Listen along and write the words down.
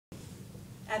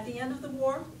At the end of the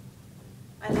war,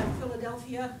 I left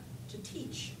Philadelphia to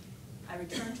teach. I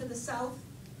returned to the South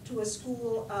to a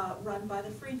school run by the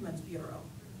Freedmen's Bureau.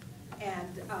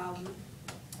 And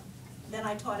then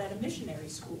I taught at a missionary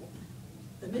school.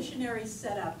 The missionaries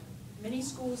set up many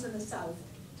schools in the South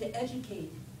to educate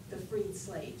the freed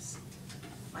slaves.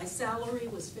 My salary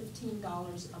was $15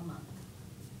 a month.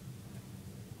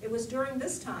 It was during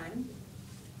this time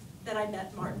that I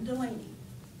met Martin Delaney,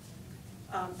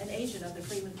 an agent of the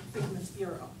Freedmen's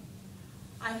Bureau.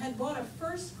 I had bought a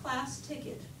first-class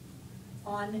ticket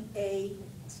on a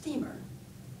steamer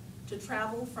to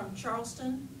travel from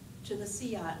Charleston to the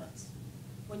Sea Islands.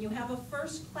 When you have a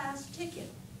first-class ticket,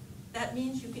 that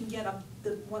means you can get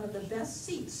one of the best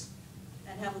seats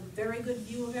and have a very good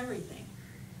view of everything.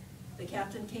 The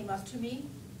captain came up to me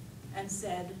and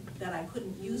said that I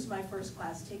couldn't use my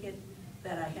first-class ticket,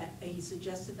 that he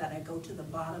suggested that I go to the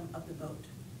bottom of the boat.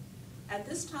 At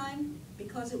this time,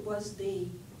 because it was the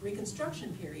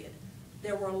Reconstruction period,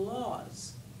 there were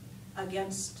laws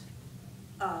against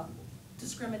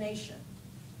discrimination.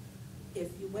 If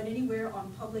you went anywhere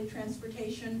on public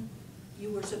transportation,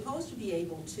 you were supposed to be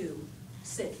able to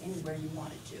sit anywhere you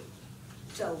wanted to.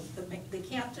 So the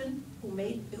captain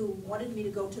who wanted me to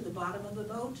go to the bottom of the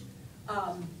boat,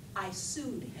 I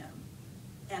sued him,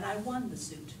 and I won the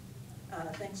suit,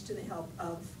 thanks to the help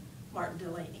of Martin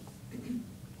Delaney.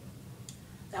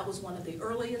 That was one of the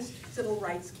earliest civil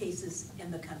rights cases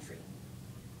in the country.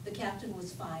 The captain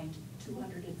was fined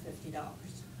 $250.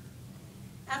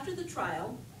 After the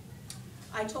trial,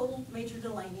 I told Major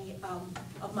Delaney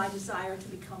of my desire to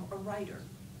become a writer,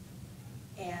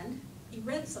 and he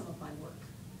read some of my work.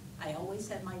 I always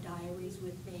had my diaries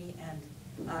with me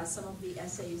and some of the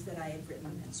essays that I had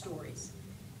written and stories.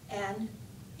 And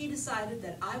he decided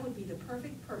that I would be the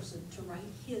perfect person to write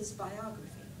his biography.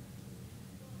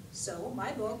 So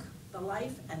my book, The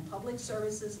Life and Public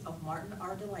Services of Martin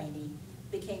R. Delaney,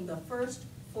 became the first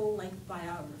full-length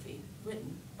biography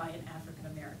written by an African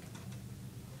American.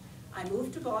 I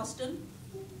moved to Boston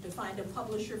to find a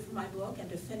publisher for my book and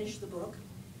to finish the book.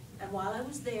 And while I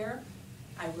was there,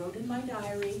 I wrote in my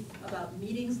diary about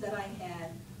meetings that I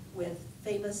had with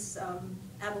famous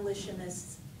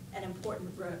abolitionists and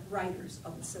important writers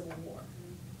of the Civil War.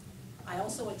 I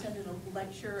also attended a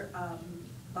lecture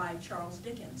by Charles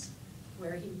Dickens,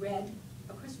 where he read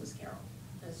A Christmas Carol,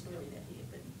 a story that he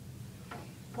had written.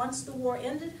 Once the war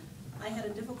ended, I had a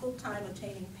difficult time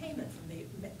obtaining payment from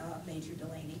Major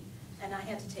Delaney, and I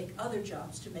had to take other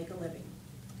jobs to make a living.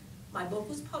 My book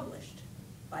was published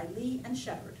by Lee and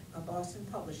Shepard, a Boston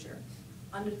publisher,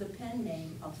 under the pen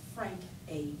name of Frank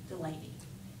A. Delaney.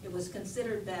 It was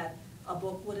considered that a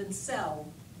book wouldn't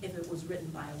sell if it was written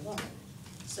by a woman,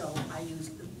 so I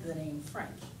used the name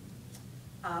Frank.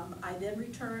 I then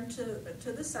returned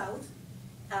to the South,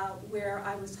 where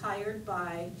I was hired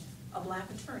by a black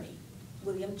attorney,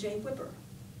 William J. Whipper,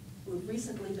 who had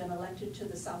recently been elected to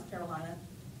the South Carolina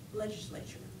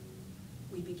legislature.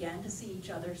 We began to see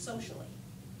each other socially.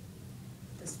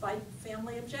 Despite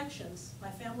family objections,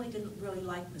 my family didn't really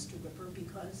like Mr. Whipper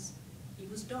because he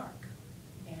was dark,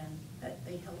 and that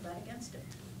they held that against him.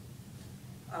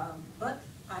 But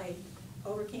I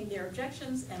overcame their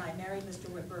objections, and I married Mr.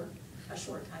 Whipper a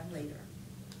short time later.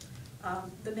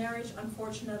 The marriage,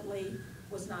 unfortunately,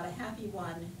 was not a happy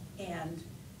one, and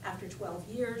after 12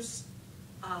 years,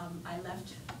 I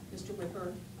left Mr.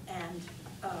 Whipper and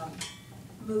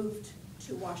moved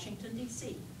to Washington,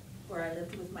 D.C., where I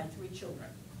lived with my 3 children.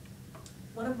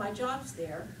 One of my jobs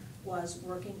there was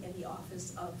working in the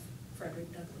office of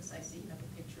Frederick Douglass. I see you have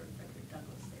a picture of Frederick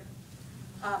Douglass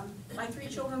there. My 3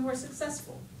 children were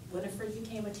successful. Winifred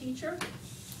became a teacher.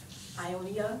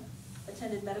 Ionia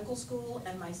attended medical school,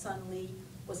 and my son Lee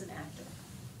was an actor.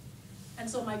 And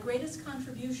so my greatest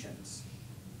contributions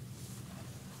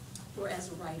were as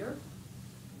a writer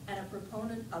and a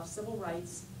proponent of civil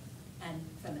rights and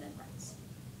feminine rights.